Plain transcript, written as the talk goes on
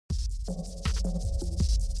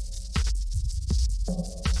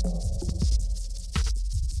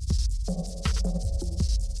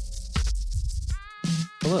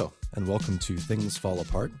Hello, and welcome to Things Fall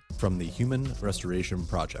Apart from the Human Restoration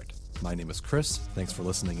Project. My name is Chris. Thanks for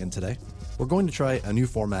listening in today. We're going to try a new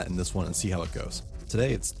format in this one and see how it goes.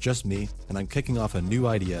 Today, it's just me, and I'm kicking off a new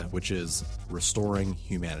idea, which is restoring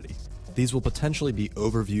humanity. These will potentially be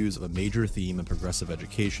overviews of a major theme in progressive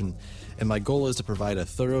education, and my goal is to provide a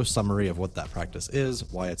thorough summary of what that practice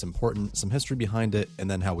is, why it's important, some history behind it,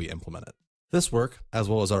 and then how we implement it. This work, as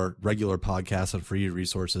well as our regular podcasts and free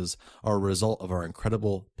resources, are a result of our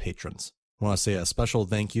incredible patrons. I want to say a special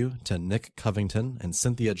thank you to Nick Covington and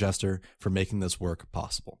Cynthia Jester for making this work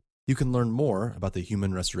possible. You can learn more about the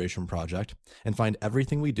Human Restoration Project and find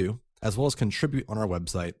everything we do, as well as contribute on our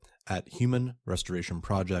website at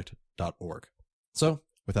humanrestorationproject.org. So,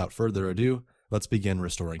 without further ado, let's begin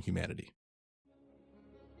restoring humanity.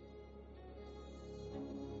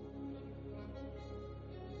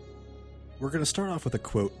 We're going to start off with a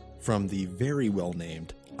quote from the very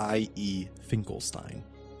well-named I.E. Finkelstein,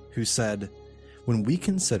 who said, "When we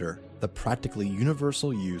consider the practically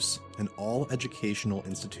universal use in all educational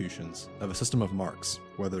institutions of a system of marks,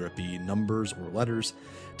 whether it be numbers or letters,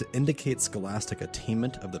 to indicate scholastic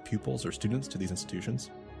attainment of the pupils or students to these institutions,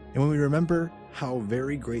 and when we remember how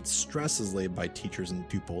very great stress is laid by teachers and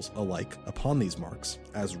pupils alike upon these marks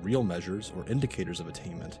as real measures or indicators of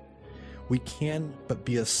attainment, we can but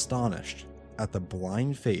be astonished at the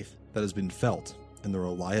blind faith that has been felt in the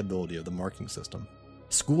reliability of the marking system.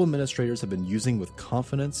 School administrators have been using with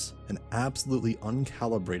confidence an absolutely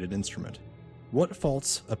uncalibrated instrument. What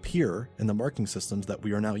faults appear in the marking systems that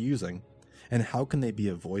we are now using, and how can they be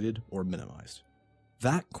avoided or minimized?"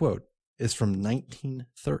 That quote is from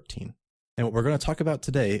 1913, and what we're going to talk about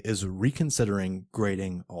today is reconsidering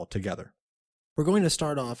grading altogether. We're going to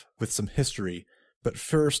start off with some history, but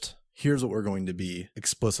first, here's what we're going to be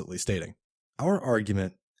explicitly stating. Our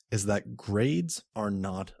argument is that grades are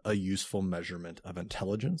not a useful measurement of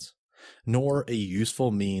intelligence, nor a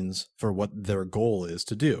useful means for what their goal is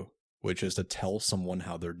to do, which is to tell someone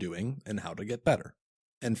how they're doing and how to get better.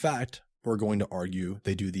 In fact, we're going to argue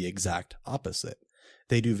they do the exact opposite.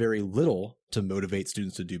 They do very little to motivate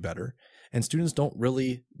students to do better, and students don't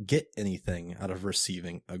really get anything out of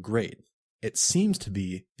receiving a grade. It seems to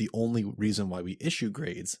be the only reason why we issue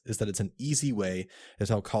grades is that it's an easy way to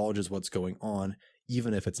tell colleges what's going on,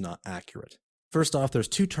 even if it's not accurate. First off, there's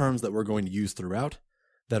two terms that we're going to use throughout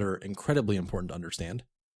that are incredibly important to understand,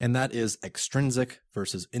 and that is extrinsic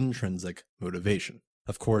versus intrinsic motivation.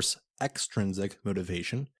 Of course, extrinsic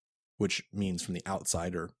motivation, which means from the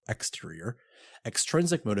outside or exterior.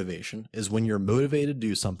 Extrinsic motivation is when you're motivated to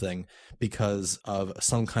do something because of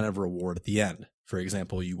some kind of reward at the end. For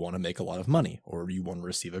example, you want to make a lot of money or you want to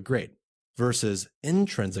receive a grade. Versus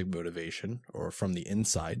intrinsic motivation, or from the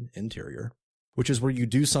inside, interior, which is where you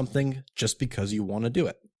do something just because you want to do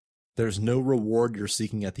it. There's no reward you're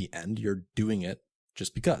seeking at the end. You're doing it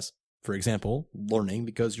just because. For example, learning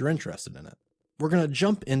because you're interested in it. We're going to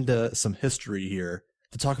jump into some history here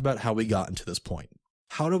to talk about how we got into this point.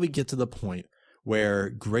 How do we get to the point where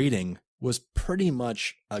grading was pretty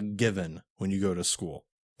much a given when you go to school?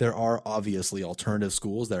 There are obviously alternative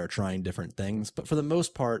schools that are trying different things, but for the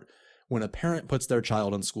most part, when a parent puts their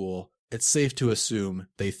child in school, it's safe to assume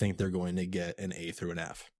they think they're going to get an A through an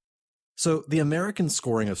F. So the American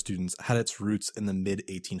scoring of students had its roots in the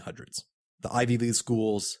mid-1800s. The Ivy League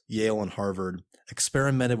schools, Yale and Harvard,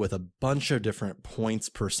 experimented with a bunch of different points,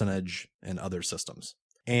 percentage, and other systems.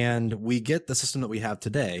 And we get the system that we have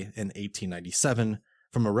today in 1897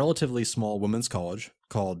 from a relatively small women's college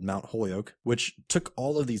called Mount Holyoke, which took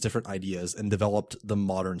all of these different ideas and developed the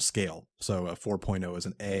modern scale. So a 4.0 is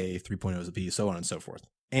an A, 3.0 is a B, so on and so forth.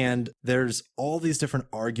 And there's all these different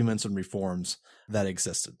arguments and reforms that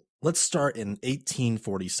existed. Let's start in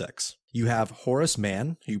 1846. You have Horace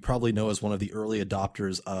Mann, who you probably know as one of the early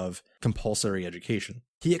adopters of compulsory education.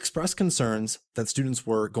 He expressed concerns that students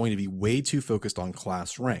were going to be way too focused on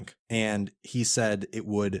class rank, and he said it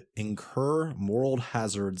would incur moral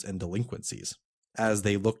hazards and delinquencies as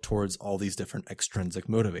they look towards all these different extrinsic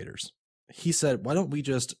motivators. He said, why don't we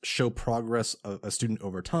just show progress of a student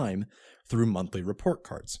over time through monthly report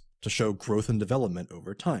cards to show growth and development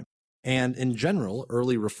over time? And in general,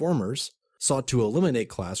 early reformers sought to eliminate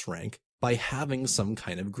class rank by having some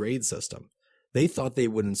kind of grade system. They thought they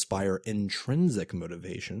would inspire intrinsic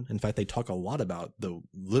motivation. In fact, they talk a lot about the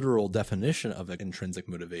literal definition of intrinsic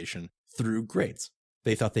motivation through grades.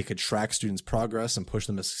 They thought they could track students' progress and push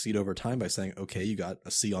them to succeed over time by saying, okay, you got a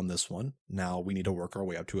C on this one. Now we need to work our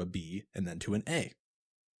way up to a B and then to an A.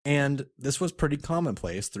 And this was pretty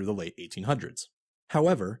commonplace through the late 1800s.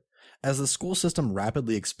 However, as the school system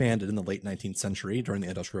rapidly expanded in the late 19th century during the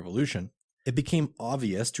Industrial Revolution, it became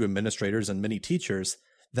obvious to administrators and many teachers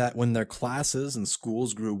that when their classes and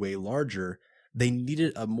schools grew way larger, they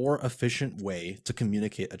needed a more efficient way to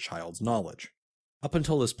communicate a child's knowledge. Up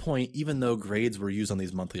until this point, even though grades were used on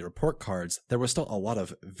these monthly report cards, there was still a lot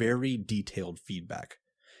of very detailed feedback,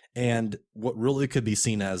 and what really could be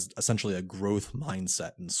seen as essentially a growth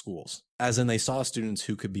mindset in schools, as in they saw students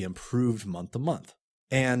who could be improved month to month.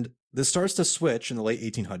 And this starts to switch in the late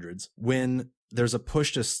 1800s when there's a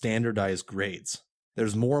push to standardize grades.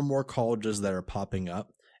 There's more and more colleges that are popping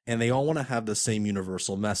up, and they all want to have the same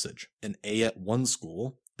universal message. An A at one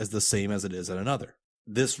school is the same as it is at another.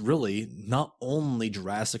 This really not only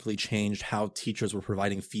drastically changed how teachers were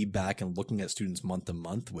providing feedback and looking at students month to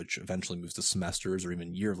month, which eventually moves to semesters or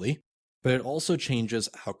even yearly, but it also changes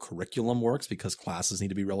how curriculum works because classes need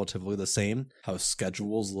to be relatively the same, how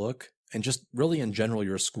schedules look, and just really in general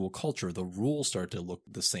your school culture. The rules start to look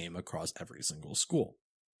the same across every single school.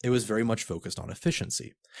 It was very much focused on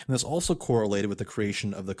efficiency. And this also correlated with the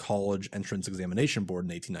creation of the College Entrance Examination Board in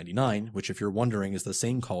 1899, which, if you're wondering, is the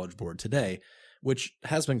same college board today, which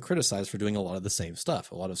has been criticized for doing a lot of the same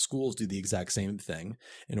stuff. A lot of schools do the exact same thing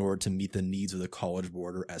in order to meet the needs of the College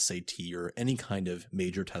Board or SAT or any kind of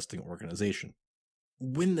major testing organization.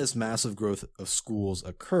 When this massive growth of schools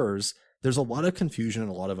occurs, there's a lot of confusion and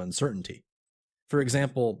a lot of uncertainty. For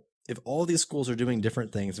example, if all these schools are doing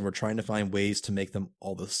different things and we're trying to find ways to make them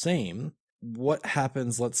all the same, what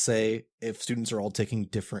happens, let's say, if students are all taking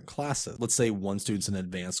different classes? Let's say one student's in an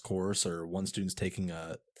advanced course or one student's taking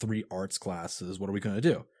 3 arts classes. What are we going to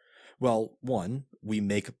do? Well, 1, we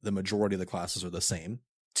make the majority of the classes are the same.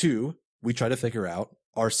 2, we try to figure out,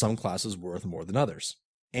 are some classes worth more than others?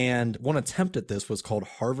 And one attempt at this was called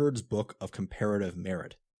Harvard's Book of Comparative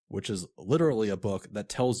Merit, which is literally a book that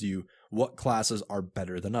tells you what classes are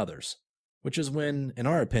better than others, which is when, in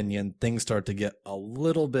our opinion, things start to get a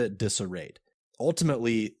little bit disarrayed.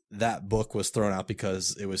 Ultimately, that book was thrown out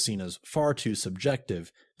because it was seen as far too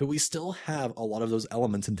subjective, but we still have a lot of those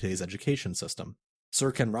elements in today's education system.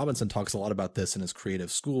 Sir Ken Robinson talks a lot about this in his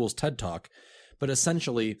Creative Schools TED Talk, but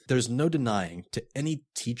essentially, there's no denying to any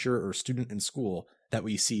teacher or student in school that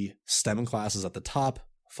we see STEM classes at the top,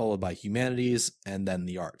 followed by humanities, and then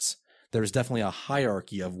the arts. There's definitely a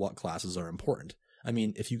hierarchy of what classes are important. I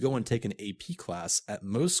mean, if you go and take an AP class at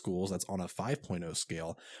most schools, that's on a 5.0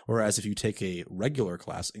 scale, whereas if you take a regular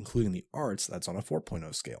class, including the arts, that's on a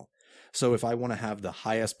 4.0 scale. So if I want to have the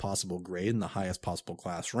highest possible grade and the highest possible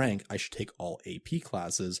class rank, I should take all AP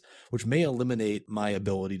classes, which may eliminate my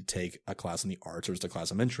ability to take a class in the arts or just a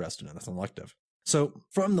class I'm interested in, that's an elective. So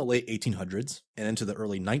from the late 1800s and into the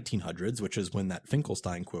early 1900s, which is when that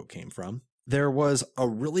Finkelstein quote came from, there was a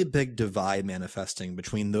really big divide manifesting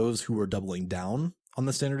between those who were doubling down on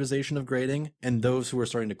the standardization of grading and those who were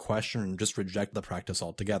starting to question and just reject the practice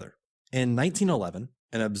altogether. In 1911,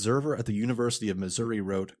 an observer at the University of Missouri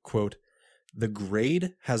wrote, quote, "The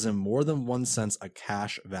grade has in more than one sense a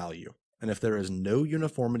cash value, and if there is no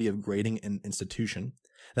uniformity of grading in an institution,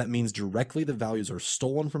 that means directly the values are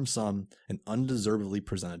stolen from some and undeservedly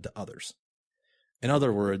presented to others." In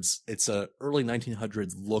other words, it's a early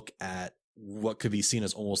 1900s look at what could be seen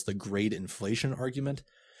as almost the grade inflation argument,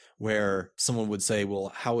 where someone would say, well,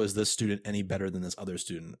 how is this student any better than this other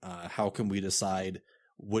student? How can we decide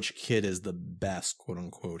which kid is the best, quote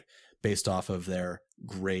unquote, based off of their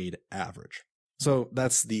grade average? So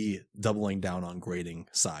that's the doubling down on grading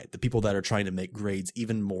side, the people that are trying to make grades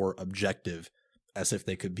even more objective, as if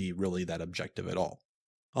they could be really that objective at all.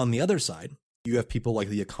 On the other side, you have people like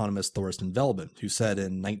the economist Thorsten Veblen, who said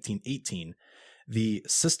in 1918, "The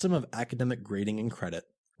system of academic grading and credit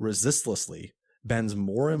resistlessly bends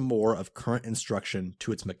more and more of current instruction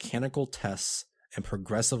to its mechanical tests and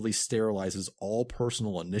progressively sterilizes all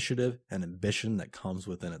personal initiative and ambition that comes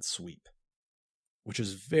within its sweep," which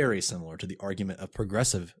is very similar to the argument of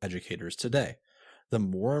progressive educators today. The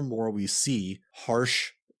more and more we see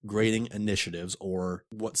harsh grading initiatives, or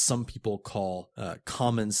what some people call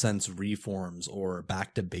common sense reforms or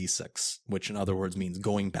back to basics, which in other words means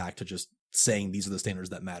going back to just saying these are the standards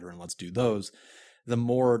that matter and let's do those, the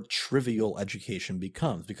more trivial education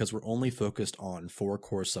becomes because we're only focused on 4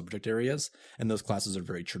 core subject areas, and those classes are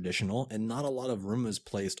very traditional, and not a lot of room is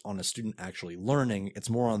placed on a student actually learning. It's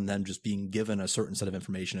more on them just being given a certain set of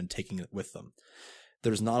information and taking it with them.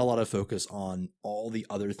 There's not a lot of focus on all the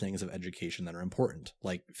other things of education that are important,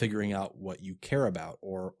 like figuring out what you care about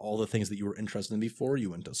or all the things that you were interested in before you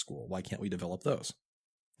went to school. Why can't we develop those?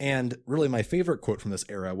 And really my favorite quote from this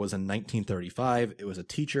era was in 1935. It was a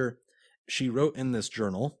teacher, she wrote in this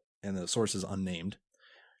journal, and the source is unnamed,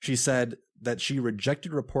 she said that she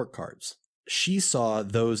rejected report cards. She saw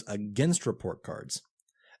those against report cards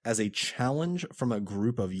as a challenge from a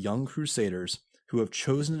group of young crusaders who have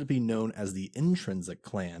chosen to be known as the Intrinsic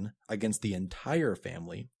clan against the entire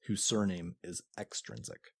family whose surname is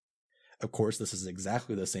Extrinsic. Of course, this is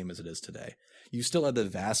exactly the same as it is today. You still have the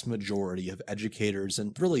vast majority of educators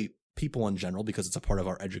and really people in general, because it's a part of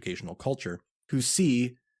our educational culture, who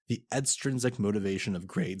see the extrinsic motivation of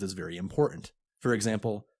grades as very important. For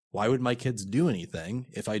example, why would my kids do anything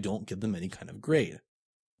if I don't give them any kind of grade?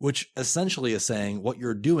 Which essentially is saying what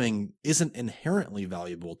you're doing isn't inherently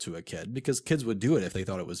valuable to a kid, because kids would do it if they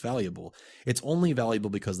thought it was valuable. It's only valuable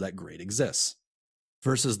because that grade exists.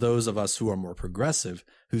 Versus those of us who are more progressive,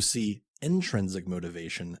 who see intrinsic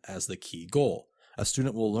motivation as the key goal. A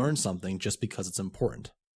student will learn something just because it's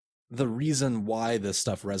important. The reason why this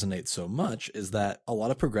stuff resonates so much is that a lot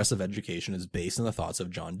of progressive education is based on the thoughts of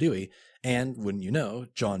John Dewey, and wouldn't you know,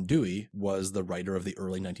 John Dewey was the writer of the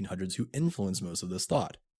early 1900s who influenced most of this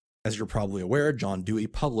thought. As you're probably aware, John Dewey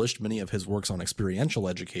published many of his works on experiential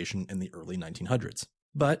education in the early 1900s.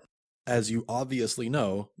 But, as you obviously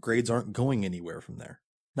know, grades aren't going anywhere from there.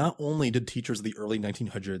 Not only did teachers of the early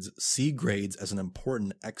 1900s see grades as an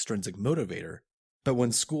important extrinsic motivator, but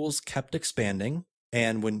when schools kept expanding,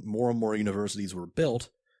 and when more and more universities were built,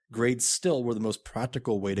 grades still were the most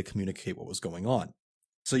practical way to communicate what was going on.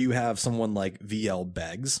 So you have someone like V.L.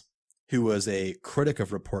 Beggs, who was a critic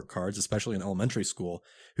of report cards, especially in elementary school,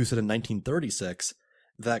 who said in 1936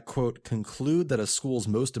 that, quote, conclude that a school's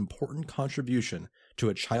most important contribution to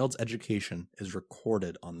a child's education is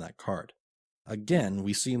recorded on that card. Again,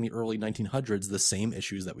 we see in the early 1900s the same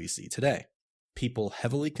issues that we see today. People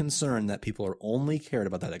heavily concerned that people are only cared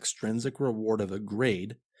about that extrinsic reward of a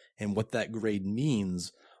grade and what that grade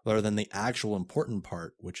means rather than the actual important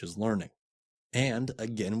part, which is learning. And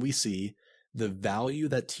again, we see the value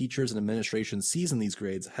that teachers and administration sees in these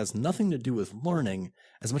grades has nothing to do with learning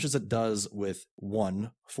as much as it does with,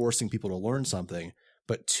 one, forcing people to learn something,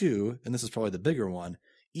 but two, and this is probably the bigger one,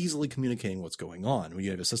 easily communicating what's going on. When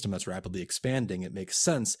you have a system that's rapidly expanding, it makes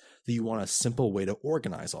sense that you want a simple way to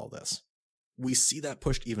organize all this. We see that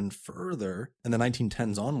pushed even further in the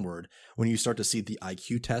 1910s onward when you start to see the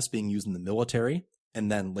IQ test being used in the military,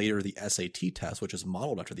 and then later the SAT test, which is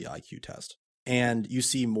modeled after the IQ test. And you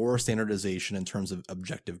see more standardization in terms of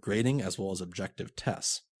objective grading as well as objective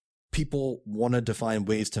tests. People wanted to find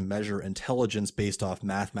ways to measure intelligence based off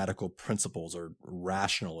mathematical principles or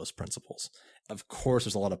rationalist principles. Of course,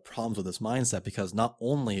 there's a lot of problems with this mindset because not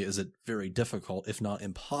only is it very difficult, if not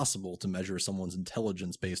impossible, to measure someone's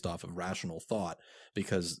intelligence based off of rational thought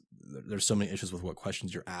because there's so many issues with what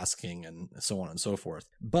questions you're asking and so on and so forth.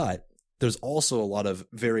 But there's also a lot of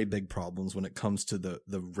very big problems when it comes to the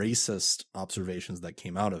racist observations that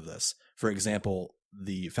came out of this. For example,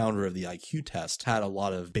 the founder of the IQ test had a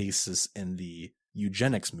lot of basis in the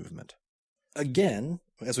eugenics movement. Again,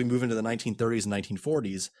 as we move into the 1930s and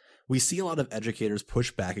 1940s, we see a lot of educators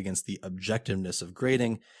push back against the objectiveness of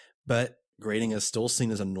grading, but grading is still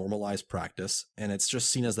seen as a normalized practice, and it's just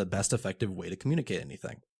seen as the best effective way to communicate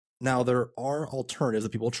anything. Now, there are alternatives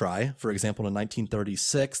that people try. For example, in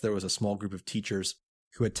 1936, there was a small group of teachers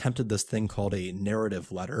who attempted this thing called a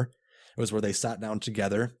narrative letter. It was where they sat down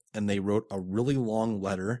together and they wrote a really long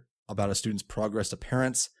letter about a student's progress to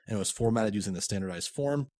parents, and it was formatted using the standardized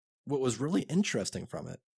form. What was really interesting from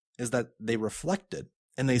it is that they reflected,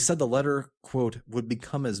 and they said the letter, quote, would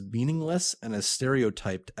become as meaningless and as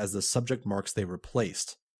stereotyped as the subject marks they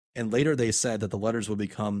replaced. And later they said that the letters would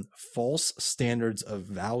become false standards of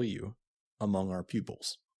value among our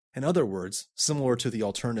pupils. In other words, similar to the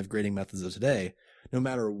alternative grading methods of today, no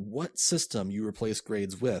matter what system you replace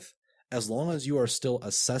grades with, as long as you are still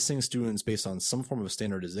assessing students based on some form of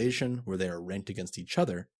standardization where they are ranked against each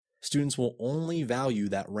other, students will only value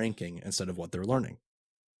that ranking instead of what they're learning.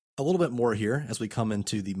 A little bit more here as we come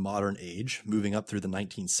into the modern age, moving up through the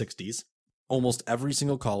 1960s. Almost every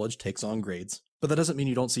single college takes on grades, but that doesn't mean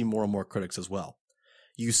you don't see more and more critics as well.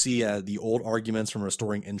 You see the old arguments from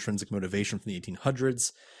restoring intrinsic motivation from the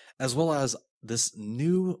 1800s, as well as this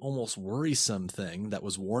new, almost worrisome thing that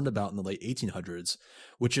was warned about in the late 1800s,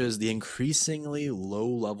 which is the increasingly low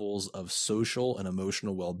levels of social and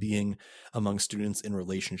emotional well-being among students in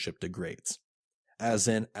relationship to grades.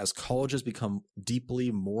 As colleges become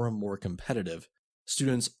deeply more and more competitive,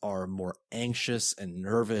 students are more anxious and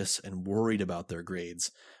nervous and worried about their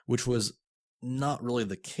grades, which was not really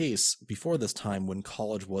the case before this time when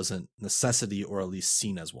college wasn't necessity or at least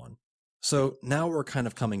seen as one. So now we're kind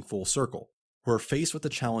of coming full circle. We're faced with the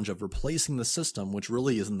challenge of replacing the system, which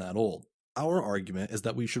really isn't that old. Our argument is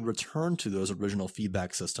that we should return to those original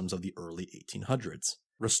feedback systems of the early 1800s,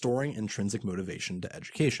 restoring intrinsic motivation to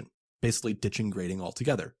education, basically ditching grading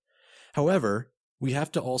altogether. However, we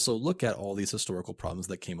have to also look at all these historical problems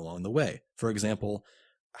that came along the way. For example,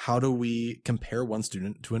 how do we compare one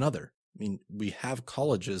student to another? I mean, we have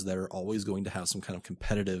colleges that are always going to have some kind of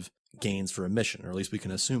competitive gains for admission, or at least we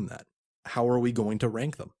can assume that. How are we going to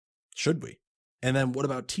rank them? Should we? And then what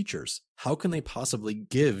about teachers? How can they possibly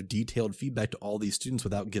give detailed feedback to all these students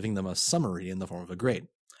without giving them a summary in the form of a grade,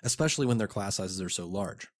 especially when their class sizes are so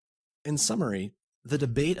large? In summary, the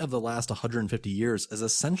debate of the last 150 years is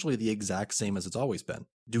essentially the exact same as it's always been.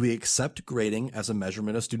 Do we accept grading as a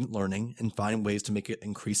measurement of student learning and find ways to make it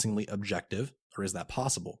increasingly objective, or is that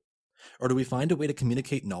possible? Or do we find a way to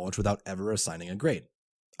communicate knowledge without ever assigning a grade?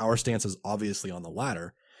 Our stance is obviously on the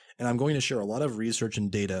latter, and I'm going to share a lot of research and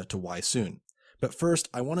data to why soon. But first,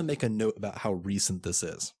 I want to make a note about how recent this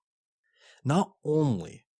is. Not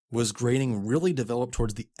only was grading really developed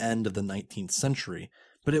towards the end of the 19th century,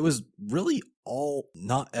 but it was really all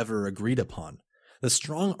not ever agreed upon. The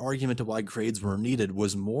strong argument to why grades were needed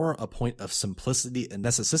was more a point of simplicity and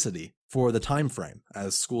necessity for the time frame.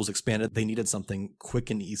 As schools expanded, they needed something quick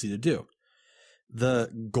and easy to do.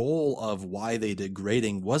 The goal of why they did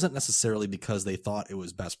grading wasn't necessarily because they thought it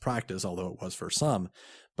was best practice, although it was for some,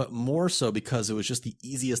 but more so because it was just the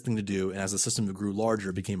easiest thing to do, and as the system grew larger,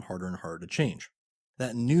 it became harder and harder to change.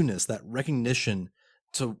 That newness, that recognition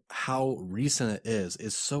to how recent it is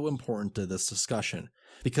so important to this discussion,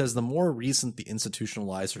 because the more recent the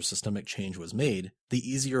institutionalized or systemic change was made, the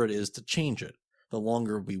easier it is to change it. The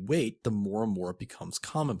longer we wait, the more and more it becomes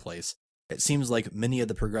commonplace. It seems like many of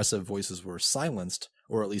the progressive voices were silenced,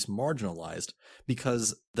 or at least marginalized,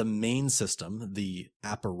 because the main system, the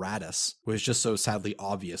apparatus, was just so sadly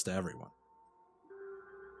obvious to everyone.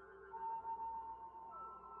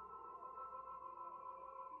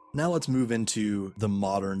 Now let's move into the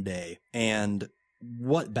modern day and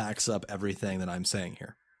what backs up everything that I'm saying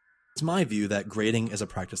here. It's my view that grading is a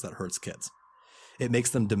practice that hurts kids. It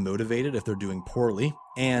makes them demotivated if they're doing poorly,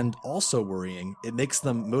 and also worrying, it makes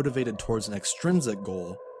them motivated towards an extrinsic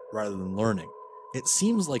goal rather than learning. It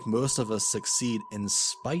seems like most of us succeed in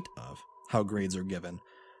spite of how grades are given,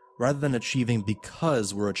 rather than achieving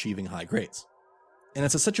because we're achieving high grades. And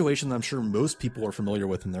it's a situation that I'm sure most people are familiar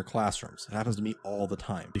with in their classrooms. It happens to me all the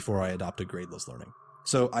time before I adopted gradeless learning.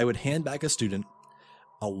 So I would hand back a student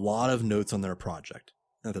a lot of notes on their project.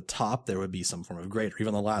 At the top, there would be some form of grade, or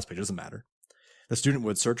even on the last page, it doesn't matter. The student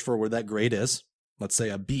would search for where that grade is, let's say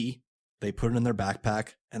a B, they put it in their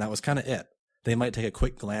backpack, and that was kind of it. They might take a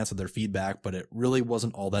quick glance at their feedback, but it really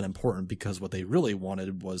wasn't all that important because what they really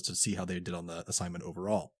wanted was to see how they did on the assignment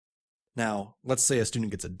overall. Now, let's say a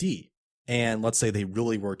student gets a D, and let's say they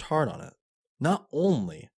really worked hard on it. Not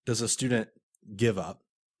only does a student give up,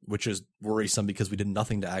 which is worrisome because we did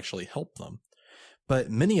nothing to actually help them,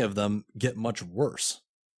 but many of them get much worse.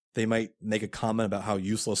 They might make a comment about how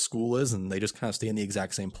useless school is, and they just kind of stay in the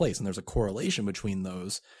exact same place. And there's a correlation between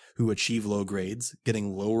those who achieve low grades,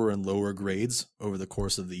 getting lower and lower grades over the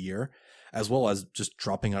course of the year, as well as just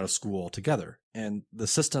dropping out of school altogether. And the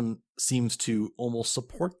system seems to almost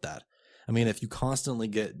support that. I mean, if you constantly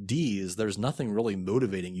get D's, there's nothing really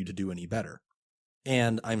motivating you to do any better.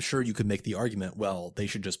 And I'm sure you could make the argument, well, they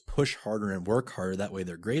should just push harder and work harder, that way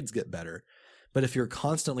their grades get better. But if you're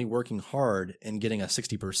constantly working hard and getting a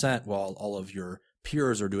 60% while all of your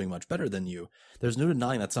peers are doing much better than you, there's no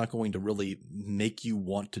denying that's not going to really make you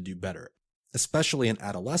want to do better, especially in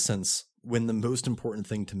adolescence, when the most important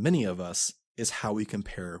thing to many of us is how we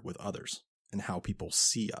compare with others and how people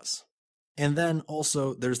see us. And then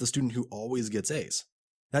also there's the student who always gets A's.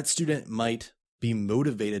 That student might be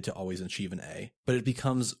motivated to always achieve an A, but it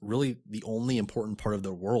becomes really the only important part of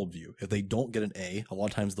their worldview. If they don't get an A, a lot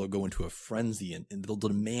of times they'll go into a frenzy and they'll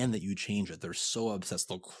demand that you change it. They're so obsessed,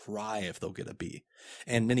 they'll cry if they'll get a B.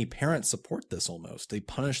 And many parents support this almost. They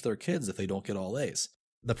punish their kids if they don't get all A's.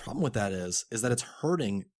 The problem with that is that it's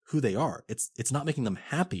hurting who they are. It's not making them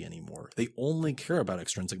happy anymore. They only care about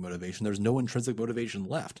extrinsic motivation. There's no intrinsic motivation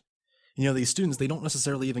left. You know, these students, they don't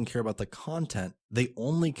necessarily even care about the content. They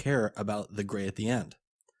only care about the grade at the end.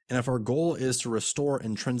 And if our goal is to restore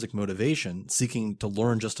intrinsic motivation, seeking to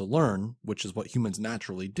learn just to learn, which is what humans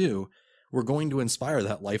naturally do, we're going to inspire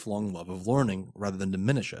that lifelong love of learning rather than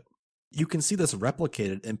diminish it. You can see this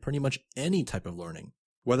replicated in pretty much any type of learning,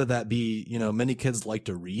 whether that be, many kids like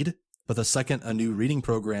to read, but the second a new reading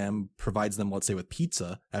program provides them, let's say with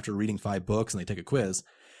pizza, after reading 5 books and they take a quiz,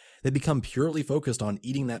 they become purely focused on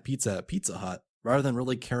eating that pizza at Pizza Hut rather than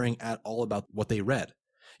really caring at all about what they read.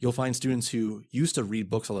 You'll find students who used to read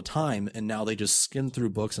books all the time, and now they just skim through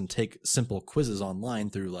books and take simple quizzes online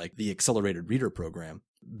through like the Accelerated Reader program.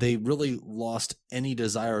 They really lost any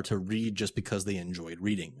desire to read just because they enjoyed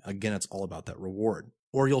reading. Again, it's all about that reward.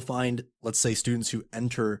 Or you'll find, let's say, students who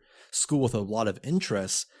enter school with a lot of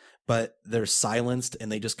interests, but they're silenced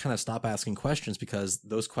and they just kind of stop asking questions because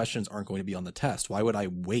those questions aren't going to be on the test. Why would I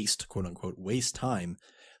waste, quote unquote, waste time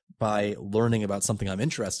by learning about something I'm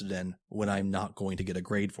interested in when I'm not going to get a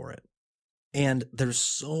grade for it? And there's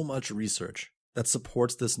so much research that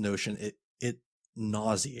supports this notion. It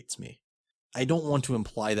nauseates me. I don't want to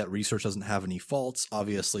imply that research doesn't have any faults.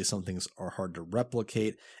 Obviously, some things are hard to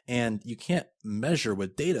replicate, and you can't measure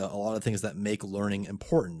with data a lot of things that make learning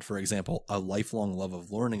important. For example, a lifelong love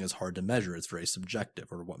of learning is hard to measure. It's very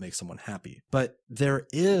subjective, or what makes someone happy. But there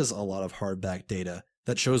is a lot of hardback data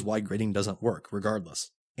that shows why grading doesn't work,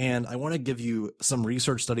 regardless. And I want to give you some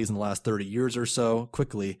research studies in the last 30 years or so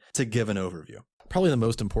quickly to give an overview. Probably the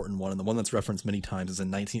most important one, and the one that's referenced many times, is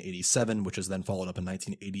in 1987, which is then followed up in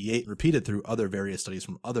 1988, repeated through other various studies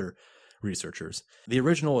from other researchers. The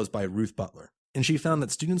original is by Ruth Butler, and she found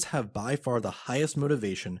that students have by far the highest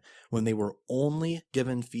motivation when they were only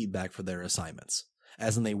given feedback for their assignments,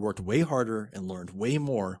 as in they worked way harder and learned way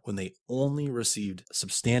more when they only received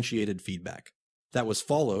substantiated feedback. That was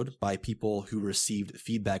followed by people who received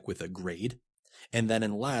feedback with a grade, and then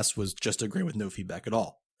in last was just a grade with no feedback at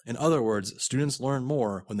all. In other words, students learn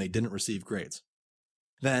more when they didn't receive grades.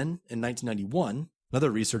 Then, in 1991, another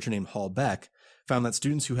researcher named Hall Beck found that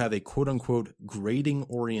students who have a quote-unquote grading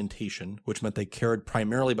orientation, which meant they cared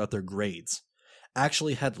primarily about their grades,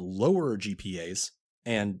 actually had lower GPAs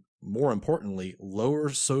and, more importantly, lower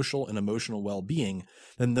social and emotional well-being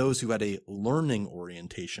than those who had a learning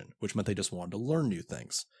orientation, which meant they just wanted to learn new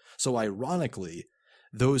things. So ironically,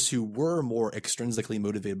 those who were more extrinsically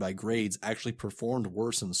motivated by grades actually performed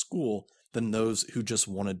worse in school than those who just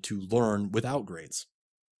wanted to learn without grades.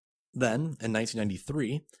 Then, in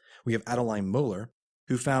 1993, we have Adeline Moeller,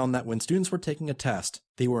 who found that when students were taking a test,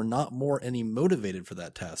 they were not more any motivated for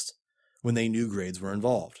that test when they knew grades were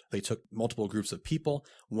involved. They took multiple groups of people.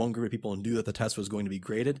 One group of people knew that the test was going to be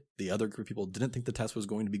graded. The other group of people didn't think the test was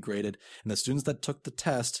going to be graded. And the students that took the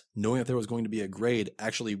test, knowing that there was going to be a grade,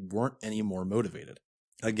 actually weren't any more motivated.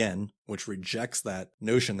 Again, which rejects that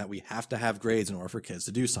notion that we have to have grades in order for kids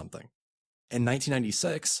to do something. In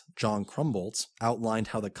 1996, John Krumboltz outlined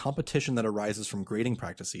how the competition that arises from grading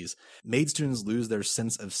practices made students lose their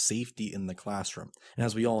sense of safety in the classroom. And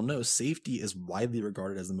as we all know, safety is widely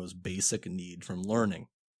regarded as the most basic need from learning.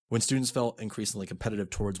 When students felt increasingly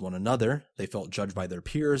competitive towards one another, they felt judged by their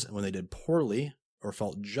peers, and when they did poorly or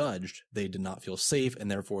felt judged, they did not feel safe,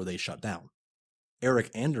 and therefore they shut down.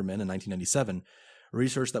 Eric Anderman in 1997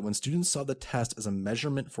 researched that when students saw the test as a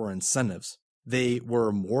measurement for incentives, they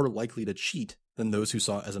were more likely to cheat than those who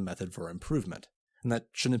saw it as a method for improvement. And that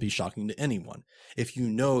shouldn't be shocking to anyone. If you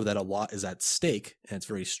know that a lot is at stake and it's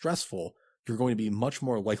very stressful, you're going to be much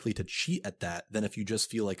more likely to cheat at that than if you just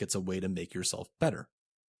feel like it's a way to make yourself better.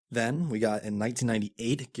 Then we got in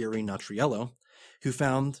 1998 Gary Notriello, who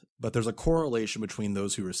found that there's a correlation between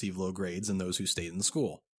those who receive low grades and those who stayed in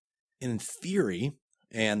school. In theory,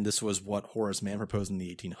 and this was what Horace Mann proposed in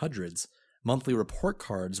the 1800s, monthly report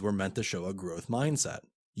cards were meant to show a growth mindset.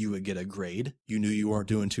 You would get a grade, you knew you weren't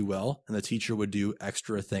doing too well, and the teacher would do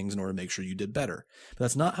extra things in order to make sure you did better. But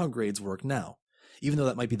that's not how grades work now. Even though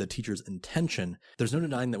that might be the teacher's intention, there's no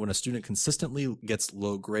denying that when a student consistently gets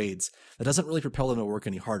low grades, that doesn't really propel them to work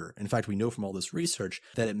any harder. In fact, we know from all this research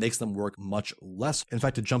that it makes them work much less. In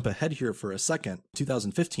fact, to jump ahead here for a second,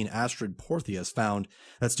 2015, Astrid Portheous found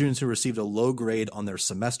that students who received a low grade on their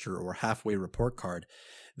semester or halfway report card,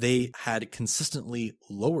 they had consistently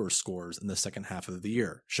lower scores in the second half of the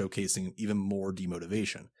year, showcasing even more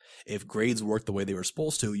demotivation. If grades worked the way they were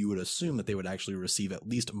supposed to, you would assume that they would actually receive at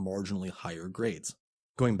least marginally higher grades.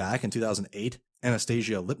 Going back in 2008,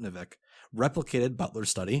 Anastasia Lipnovic replicated Butler's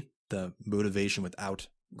study, the motivation without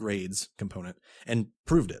grades component, and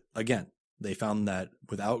proved it again. They found that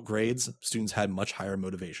without grades, students had much higher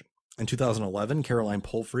motivation. In 2011, Caroline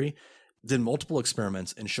Polfrey did multiple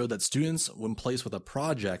experiments and showed that students, when placed with a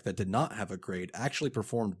project that did not have a grade, actually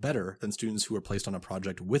performed better than students who were placed on a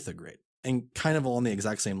project with a grade. And kind of along the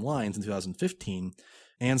exact same lines, in 2015,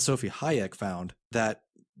 Anne-Sophie Hayek found that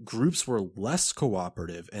groups were less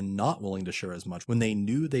cooperative and not willing to share as much when they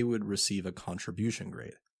knew they would receive a contribution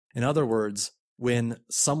grade. In other words, when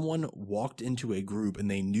someone walked into a group and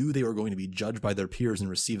they knew they were going to be judged by their peers and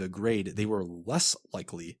receive a grade, they were less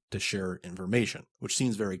likely to share information, which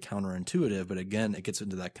seems very counterintuitive, but again, it gets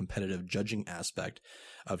into that competitive judging aspect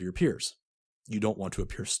of your peers. You don't want to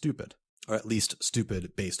appear stupid. or at least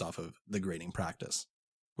stupid based off of the grading practice,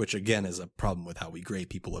 which again is a problem with how we grade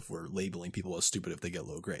people if we're labeling people as stupid if they get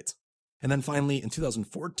low grades. And then finally, in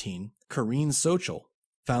 2014, Karine Sochel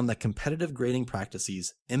found that competitive grading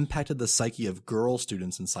practices impacted the psyche of girl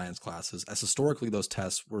students in science classes, as historically those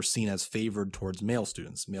tests were seen as favored towards male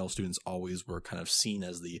students. Male students always were kind of seen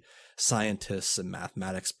as the scientists and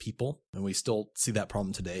mathematics people, and we still see that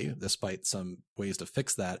problem today, despite some ways to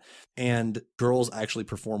fix that. And girls actually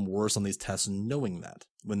perform worse on these tests knowing that,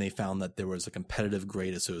 when they found that there was a competitive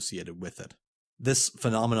grade associated with it. This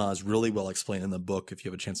phenomenon is really well explained in the book, if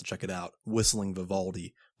you have a chance to check it out, Whistling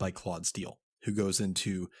Vivaldi by Claude Steele, who goes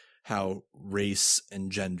into how race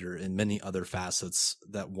and gender and many other facets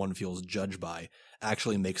that one feels judged by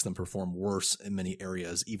actually makes them perform worse in many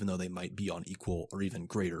areas, even though they might be on equal or even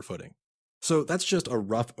greater footing. So that's just a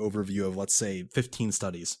rough overview of, let's say, 15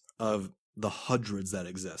 studies of the hundreds that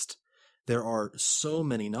exist. There are so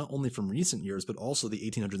many, not only from recent years, but also the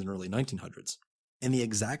 1800s and early 1900s. And the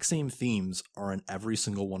exact same themes are in every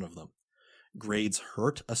single one of them. Grades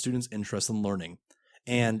hurt a student's interest in learning,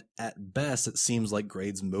 and at best, it seems like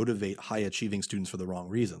grades motivate high-achieving students for the wrong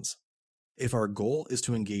reasons. If our goal is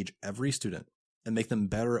to engage every student and make them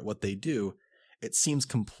better at what they do, it seems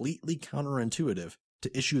completely counterintuitive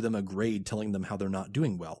to issue them a grade telling them how they're not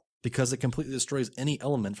doing well, because it completely destroys any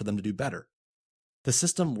element for them to do better. The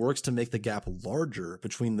system works to make the gap larger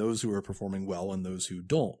between those who are performing well and those who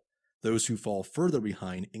don't. Those who fall further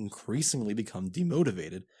behind increasingly become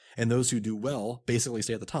demotivated, and those who do well basically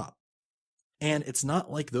stay at the top. And it's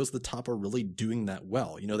not like those at the top are really doing that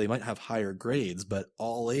well. You know, they might have higher grades, but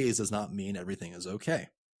all A's does not mean everything is okay.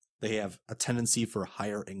 They have a tendency for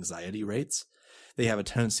higher anxiety rates. They have a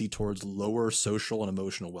tendency towards lower social and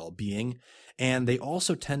emotional well-being. And they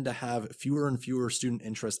also tend to have fewer and fewer student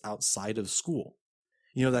interests outside of school.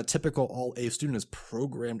 You know, that typical all-A student is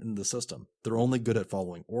programmed into the system. They're only good at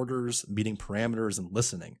following orders, meeting parameters, and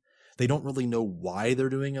listening. They don't really know why they're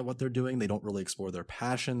doing what they're doing. They don't really explore their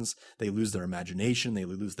passions. They lose their imagination. They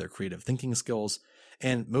lose their creative thinking skills.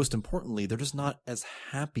 And most importantly, they're just not as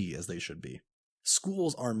happy as they should be.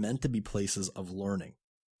 Schools are meant to be places of learning.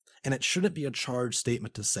 And it shouldn't be a charged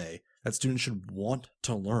statement to say that students should want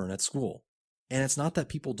to learn at school. And it's not that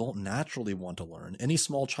people don't naturally want to learn. Any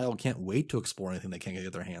small child can't wait to explore anything they can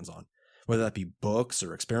get their hands on, whether that be books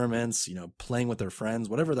or experiments, playing with their friends,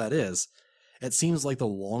 whatever that is. It seems like the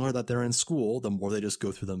longer that they're in school, the more they just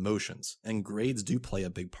go through the motions, and grades do play a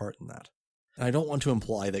big part in that. And I don't want to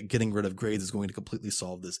imply that getting rid of grades is going to completely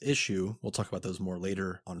solve this issue. We'll talk about those more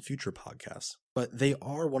later on future podcasts. But they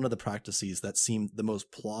are one of the practices that seem the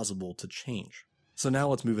most plausible to change. So now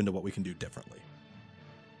let's move into what we can do differently.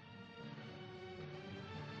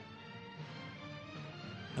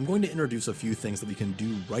 I'm going to introduce a few things that we can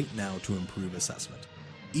do right now to improve assessment.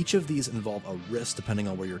 Each of these involve a risk depending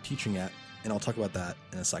on where you're teaching at, and I'll talk about that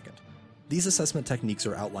in a second. These assessment techniques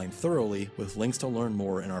are outlined thoroughly with links to learn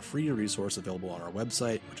more in our free resource available on our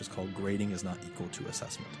website, which is called Grading is Not Equal to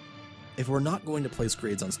Assessment. If we're not going to place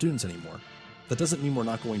grades on students anymore, that doesn't mean we're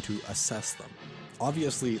not going to assess them.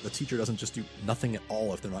 Obviously, the teacher doesn't just do nothing at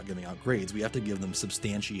all if they're not giving out grades. We have to give them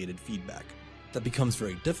substantiated feedback. That becomes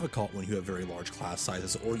very difficult when you have very large class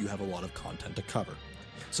sizes or you have a lot of content to cover.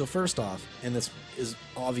 So first off, and this is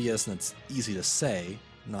obvious and it's easy to say,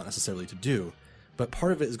 not necessarily to do, but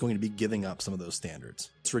part of it is going to be giving up some of those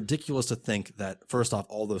standards. It's ridiculous to think that, first off,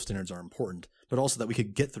 all those standards are important, but also that we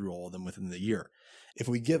could get through all of them within the year. If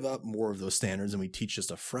we give up more of those standards and we teach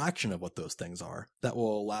just a fraction of what those things are, that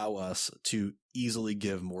will allow us to easily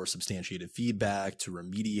give more substantiated feedback, to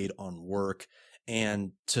remediate on work,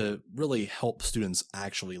 and to really help students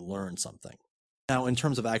actually learn something. Now, in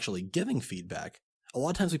terms of actually giving feedback, a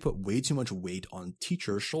lot of times we put way too much weight on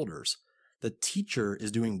teachers' shoulders. The teacher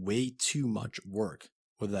is doing way too much work,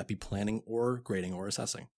 whether that be planning or grading or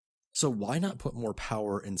assessing. So why not put more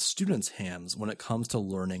power in students' hands when it comes to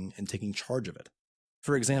learning and taking charge of it?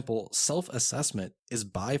 For example, self-assessment is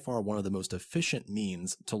by far one of the most efficient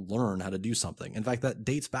means to learn how to do something. In fact, that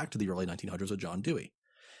dates back to the early 1900s with John Dewey.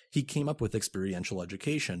 He came up with experiential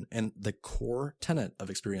education, and the core tenet of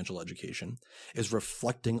experiential education is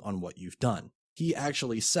reflecting on what you've done. He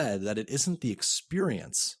actually said that it isn't the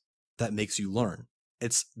experience that makes you learn.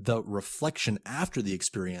 It's the reflection after the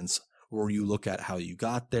experience where you look at how you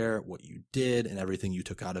got there, what you did, and everything you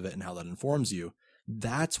took out of it and how that informs you.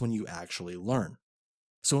 That's when you actually learn.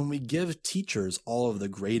 So when we give teachers all of the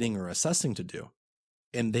grading or assessing to do,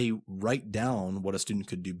 and they write down what a student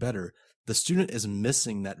could do better, the student is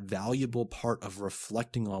missing that valuable part of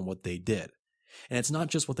reflecting on what they did. And it's not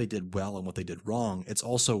just what they did well and what they did wrong, it's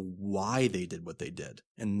also why they did what they did.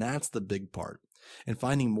 And that's the big part. And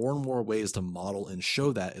finding more and more ways to model and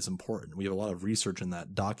show that is important. We have a lot of research in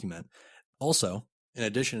that document. Also, in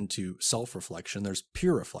addition to self-reflection, there's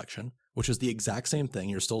peer reflection, which is the exact same thing.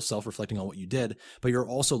 You're still self-reflecting on what you did, but you're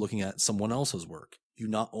also looking at someone else's work. You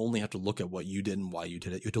not only have to look at what you did and why you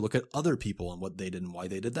did it, you have to look at other people and what they did and why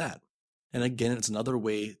they did that. And again, it's another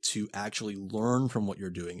way to actually learn from what you're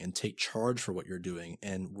doing and take charge for what you're doing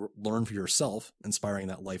and learn for yourself, inspiring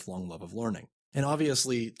that lifelong love of learning. And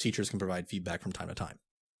obviously, teachers can provide feedback from time to time.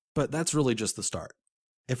 But that's really just the start.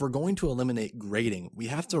 If we're going to eliminate grading, we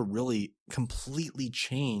have to really completely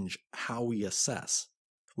change how we assess.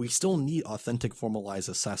 We still need authentic formalized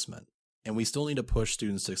assessment, and we still need to push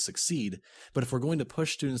students to succeed. But if we're going to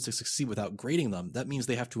push students to succeed without grading them, that means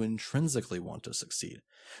they have to intrinsically want to succeed.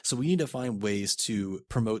 So we need to find ways to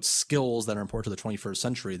promote skills that are important to the 21st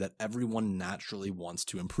century that everyone naturally wants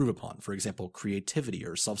to improve upon. For example, creativity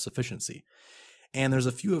or self-sufficiency. And there's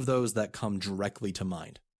a few of those that come directly to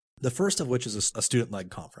mind. The first of which is a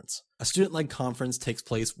student-led conference. A student-led conference takes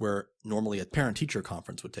place where normally a parent-teacher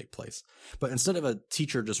conference would take place. But instead of a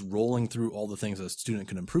teacher just rolling through all the things a student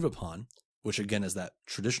can improve upon, which again is that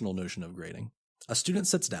traditional notion of grading, a student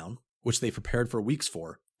sits down, which they prepared for weeks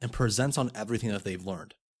for, and presents on everything that they've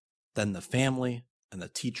learned. Then the family and the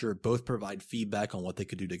teacher both provide feedback on what they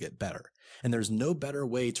could do to get better. And there's no better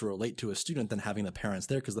way to relate to a student than having the parents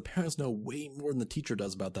there, because the parents know way more than the teacher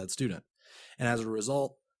does about that student. And as a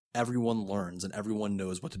result, everyone learns and everyone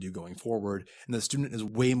knows what to do going forward. And the student is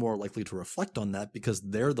way more likely to reflect on that because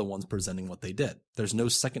they're the ones presenting what they did. There's no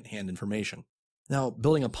secondhand information. Now,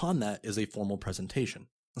 building upon that is a formal presentation.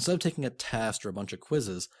 Instead of taking a test or a bunch of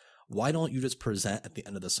quizzes, why don't you just present at the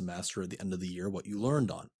end of the semester or the end of the year what you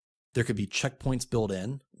learned on? There could be checkpoints built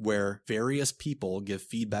in where various people give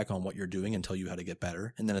feedback on what you're doing and tell you how to get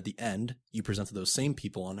better. And then at the end, you present to those same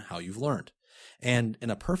people on how you've learned. And in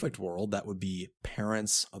a perfect world, that would be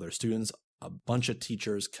parents, other students, a bunch of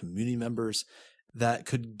teachers, community members that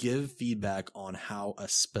could give feedback on how a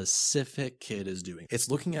specific kid is doing.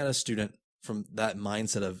 It's looking at a student from that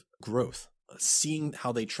mindset of growth, seeing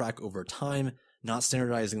how they track over time, not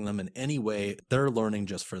standardizing them in any way. They're learning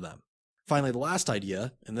just for them. Finally, the last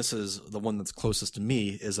idea, and this is the one that's closest to me,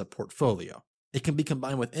 is a portfolio. It can be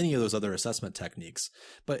combined with any of those other assessment techniques,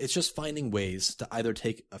 but it's just finding ways to either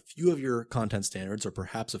take a few of your content standards or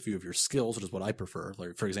perhaps a few of your skills, which is what I prefer,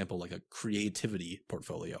 like for example, like a creativity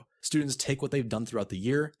portfolio. Students take what they've done throughout the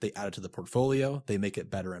year, they add it to the portfolio, they make it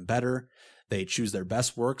better and better, they choose their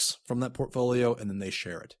best works from that portfolio, and then they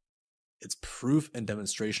share it. It's proof and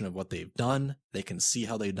demonstration of what they've done. They can see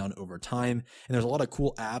how they've done over time. And there's a lot of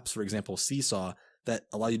cool apps, for example, Seesaw, that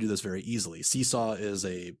allow you to do this very easily. Seesaw is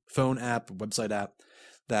a phone app, a website app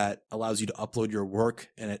that allows you to upload your work,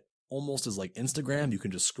 and it almost is like Instagram. You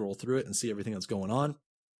can just scroll through it and see everything that's going on.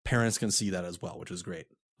 Parents can see that as well, which is great.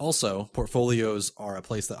 Also, portfolios are a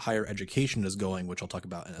place that higher education is going, which I'll talk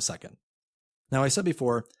about in a second. Now, I said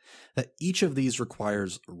before that each of these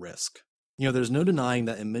requires risk. There's no denying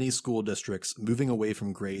that in many school districts, moving away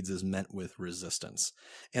from grades is met with resistance.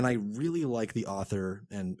 And I really like the author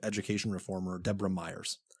and education reformer, Deborah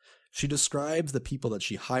Myers. She describes the people that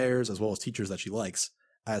she hires, as well as teachers that she likes,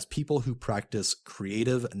 as people who practice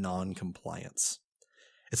creative non-compliance.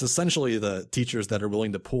 It's essentially the teachers that are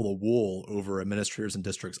willing to pull the wool over administrators and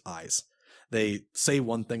districts' eyes. They say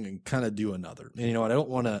one thing and kind of do another. And I don't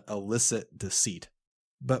want to elicit deceit.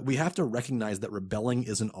 But we have to recognize that rebelling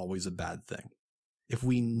isn't always a bad thing. If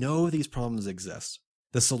we know these problems exist,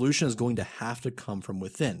 the solution is going to have to come from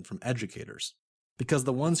within, from educators. Because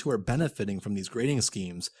the ones who are benefiting from these grading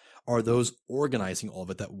schemes are those organizing all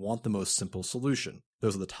of it that want the most simple solution.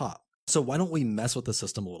 Those are the top. So why don't we mess with the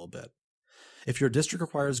system a little bit? If your district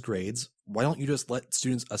requires grades, why don't you just let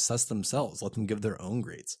students assess themselves, let them give their own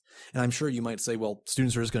grades? And I'm sure you might say, well,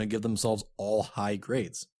 students are just going to give themselves all high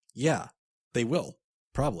grades. Yeah, they will.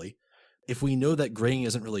 Probably. If we know that grading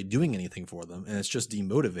isn't really doing anything for them and it's just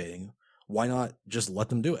demotivating, why not just let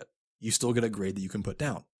them do it? You still get a grade that you can put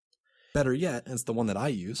down. Better yet, and it's the one that I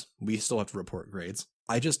use, we still have to report grades.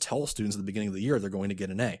 I just tell students at the beginning of the year they're going to get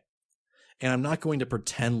an A. And I'm not going to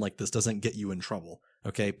pretend like this doesn't get you in trouble.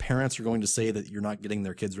 Okay, parents are going to say that you're not getting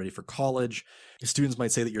their kids ready for college. Students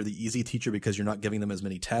might say that you're the easy teacher because you're not giving them as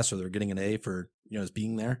many tests or they're getting an A for, as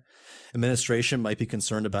being there. Administration might be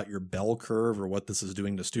concerned about your bell curve or what this is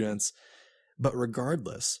doing to students. But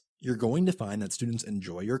regardless, you're going to find that students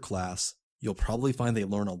enjoy your class. You'll probably find they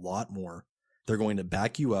learn a lot more. They're going to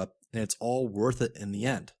back you up, and it's all worth it in the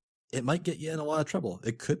end. It might get you in a lot of trouble.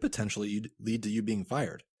 It could potentially lead to you being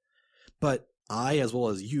fired. But I, as well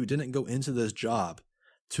as you, didn't go into this job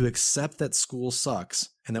to accept that school sucks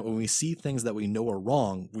and that when we see things that we know are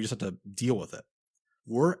wrong, we just have to deal with it.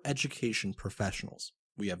 We're education professionals.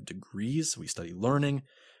 We have degrees, we study learning,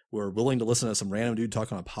 we're willing to listen to some random dude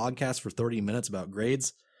talk on a podcast for 30 minutes about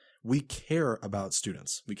grades. We care about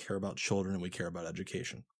students, we care about children, and we care about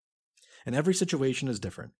education. And every situation is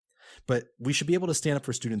different, but we should be able to stand up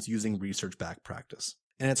for students using research-backed practice.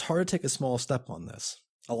 And it's hard to take a small step on this.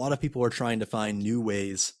 A lot of people are trying to find new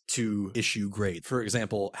ways to issue grades. For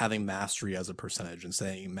example, having mastery as a percentage and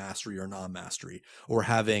saying mastery or non-mastery, or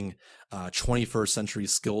having a 21st century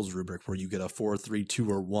skills rubric where you get a 4, 3, 2,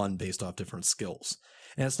 or 1 based off different skills.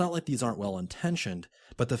 And it's not like these aren't well-intentioned,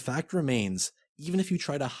 but the fact remains, even if you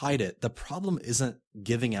try to hide it, the problem isn't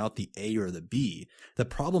giving out the A or the B. The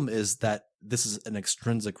problem is that this is an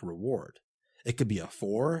extrinsic reward. It could be a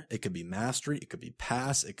 4, it could be mastery, it could be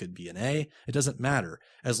pass, it could be an A. It doesn't matter.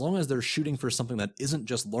 As long as they're shooting for something that isn't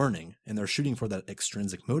just learning and they're shooting for that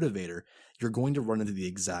extrinsic motivator, you're going to run into the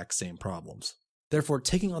exact same problems. Therefore,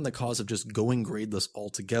 taking on the cause of just going gradeless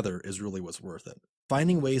altogether is really what's worth it.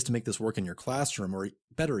 Finding ways to make this work in your classroom, or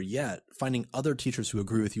better yet, finding other teachers who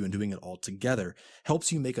agree with you and doing it all together,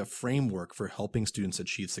 helps you make a framework for helping students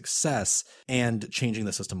achieve success and changing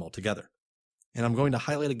the system altogether. And I'm going to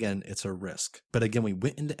highlight again, it's a risk. But again, we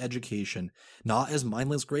went into education not as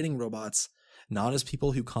mindless grading robots, not as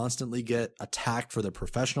people who constantly get attacked for their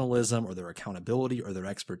professionalism or their accountability or their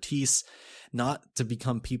expertise, not to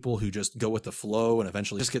become people who just go with the flow and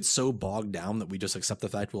eventually just get so bogged down that we just accept the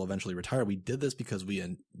fact we'll eventually retire. We did this because we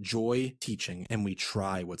enjoy teaching and we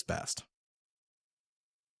try what's best.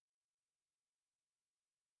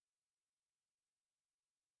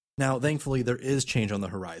 Now, thankfully, there is change on the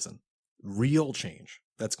horizon. Real change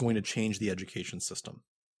that's going to change the education system.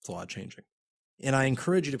 It's a lot changing. And I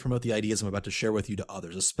encourage you to promote the ideas I'm about to share with you to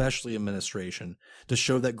others, especially administration, to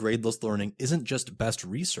show that gradeless learning isn't just best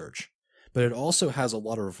research, but it also has a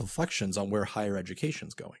lot of reflections on where higher education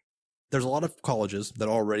is going. There's a lot of colleges that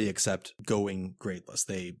already accept going gradeless.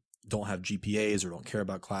 They don't have GPAs or don't care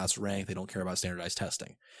about class rank. They don't care about standardized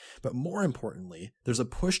testing. But more importantly, there's a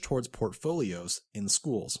push towards portfolios in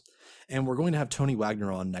schools. And we're going to have Tony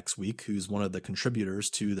Wagner on next week, who's one of the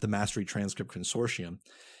contributors to the Mastery Transcript Consortium,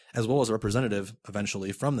 as well as a representative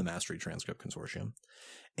eventually from the Mastery Transcript Consortium.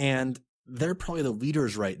 And they're probably the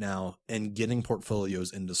leaders right now in getting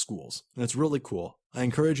portfolios into schools. And it's really cool. I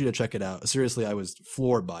encourage you to check it out. Seriously, I was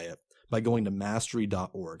floored by it by going to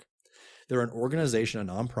mastery.org. They're an organization, a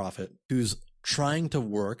nonprofit, who's trying to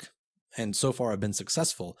work, and so far have been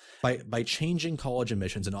successful, by changing college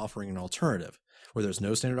admissions and offering an alternative where there's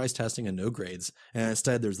no standardized testing and no grades. And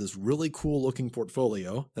instead, there's this really cool looking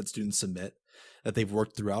portfolio that students submit that they've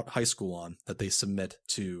worked throughout high school on that they submit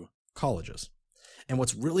to colleges. And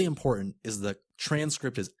what's really important is the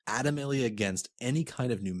transcript is adamantly against any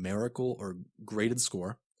kind of numerical or graded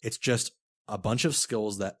score. It's just a bunch of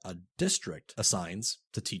skills that a district assigns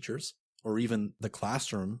to teachers, or even the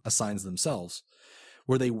classroom assigns themselves,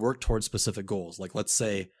 where they work towards specific goals. Like, let's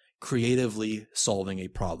say creatively solving a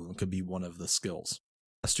problem could be one of the skills.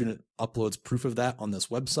 A student uploads proof of that on this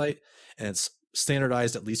website, and it's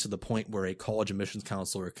standardized at least to the point where a college admissions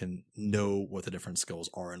counselor can know what the different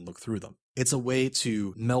skills are and look through them. It's a way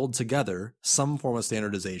to meld together some form of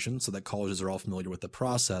standardization so that colleges are all familiar with the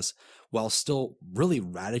process while still really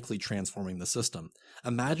radically transforming the system.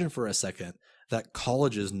 Imagine for a second that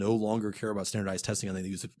colleges no longer care about standardized testing and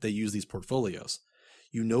they use these portfolios.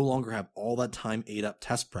 You no longer have all that time ate up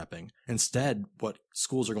test prepping. Instead, what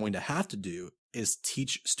schools are going to have to do is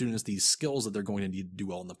teach students these skills that they're going to need to do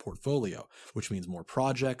well in the portfolio, which means more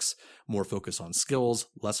projects, more focus on skills,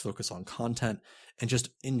 less focus on content, and just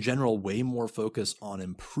in general, way more focus on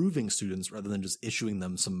improving students rather than just issuing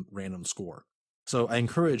them some random score. So I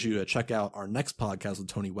encourage you to check out our next podcast with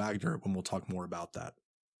Tony Wagner when we'll talk more about that.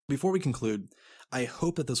 Before we conclude, I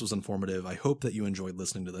hope that this was informative. I hope that you enjoyed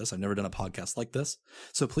listening to this. I've never done a podcast like this,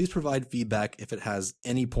 so please provide feedback if it has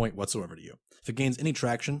any point whatsoever to you. If it gains any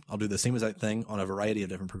traction, I'll do the same exact thing on a variety of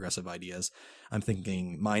different progressive ideas. I'm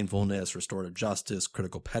thinking mindfulness, restorative justice,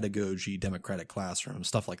 critical pedagogy, democratic classrooms,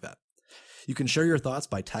 stuff like that. You can share your thoughts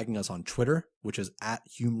by tagging us on Twitter, which is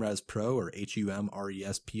 @HumResPro or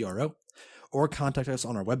HumRespro, or contact us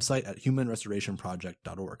on our website at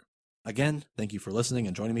humanrestorationproject.org. Again, thank you for listening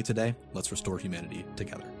and joining me today. Let's restore humanity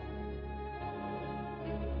together.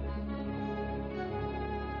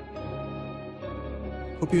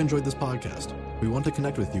 Hope you enjoyed this podcast. We want to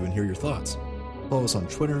connect with you and hear your thoughts. Follow us on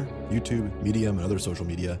Twitter, YouTube, Medium, and other social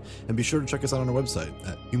media, and be sure to check us out on our website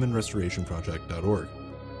at humanrestorationproject.org.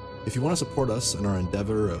 If you want to support us in our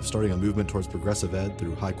endeavor of starting a movement towards progressive ed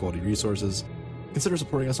through high-quality resources, consider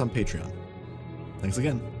supporting us on Patreon. Thanks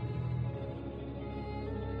again.